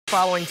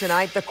Following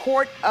tonight, the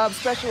Court of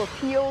Special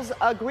Appeals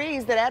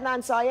agrees that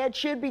Adnan Syed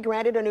should be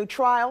granted a new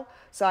trial.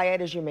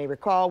 Syed, as you may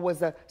recall, was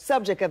the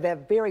subject of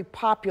that very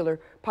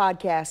popular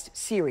podcast,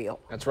 Serial.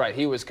 That's right.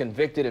 He was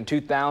convicted in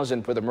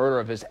 2000 for the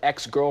murder of his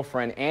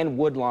ex-girlfriend and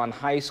Woodlawn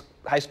High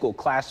School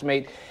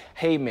classmate,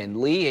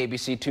 Heyman Lee.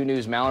 ABC 2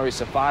 News' Mallory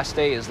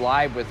Safaste is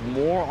live with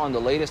more on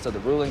the latest of the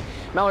ruling.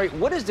 Mallory,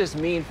 what does this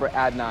mean for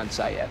Adnan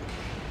Syed?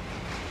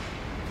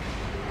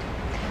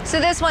 So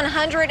this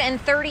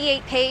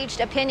 138-page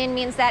opinion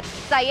means that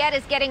Syed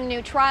is getting a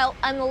new trial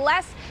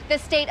unless the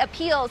state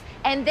appeals,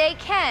 and they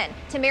can,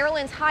 to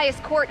Maryland's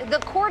highest court, the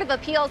Court of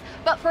Appeals.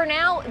 But for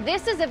now,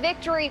 this is a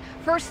victory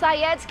for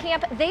Syed's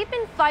camp. They've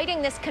been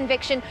fighting this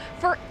conviction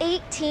for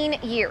 18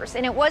 years,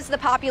 and it was the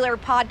popular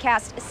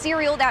podcast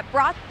Serial that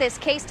brought this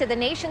case to the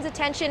nation's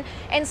attention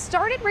and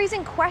started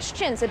raising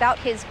questions about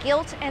his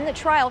guilt and the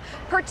trial,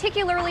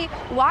 particularly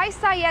why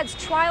Syed's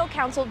trial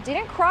counsel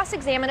didn't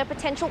cross-examine a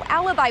potential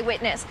alibi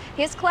witness,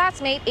 his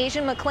classmate,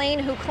 Asian McLean,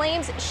 who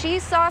claims she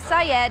saw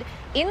Syed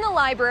in the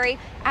library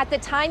at the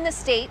time the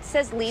state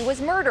says Lee was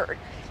murdered.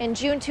 In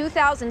June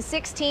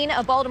 2016,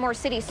 a Baltimore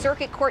City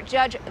Circuit Court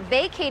judge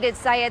vacated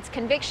Syed's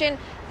conviction.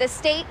 The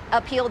state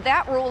appealed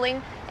that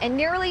ruling, and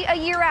nearly a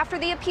year after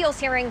the appeals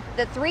hearing,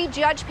 the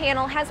three-judge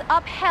panel has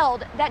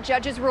upheld that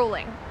judge's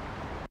ruling.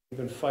 We've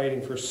been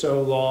fighting for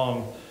so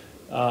long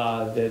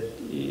that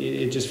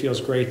it just feels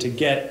great to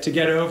get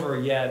over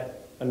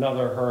yet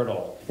another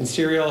hurdle. And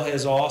Serial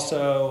has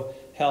also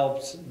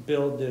helped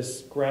build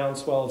this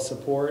groundswell of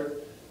support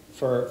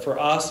for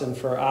us and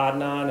for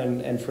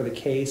Adnan and for the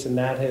case, and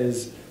that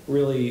has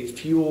really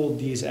fueled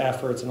these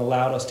efforts and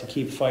allowed us to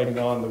keep fighting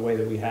on the way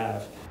that we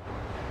have.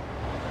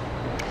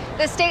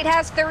 The state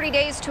has 30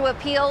 days to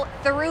appeal.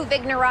 Through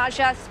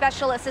Vignaraja,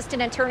 Special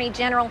Assistant Attorney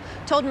General,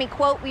 told me,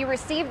 quote, "We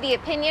received the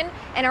opinion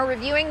and are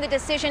reviewing the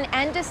decision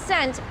and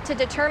dissent to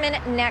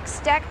determine next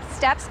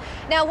steps."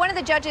 Now, one of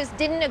the judges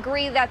didn't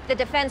agree that the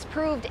defense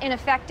proved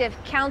ineffective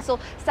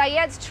counsel.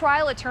 Syed's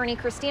trial attorney,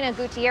 Christina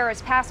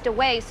Gutierrez, passed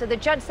away, so the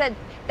judge said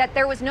that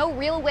there was no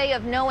real way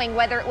of knowing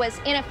whether it was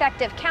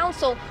ineffective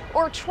counsel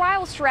or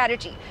trial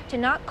strategy to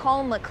not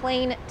call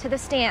McLean to the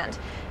stand.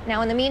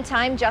 Now, in the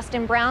meantime,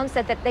 Justin Brown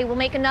said that they will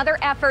make another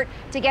effort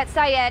to get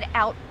Syed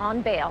out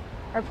on bail.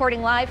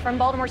 Reporting live from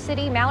Baltimore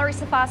City, Mallory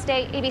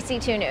Safaste, ABC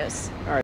 2 News. All right.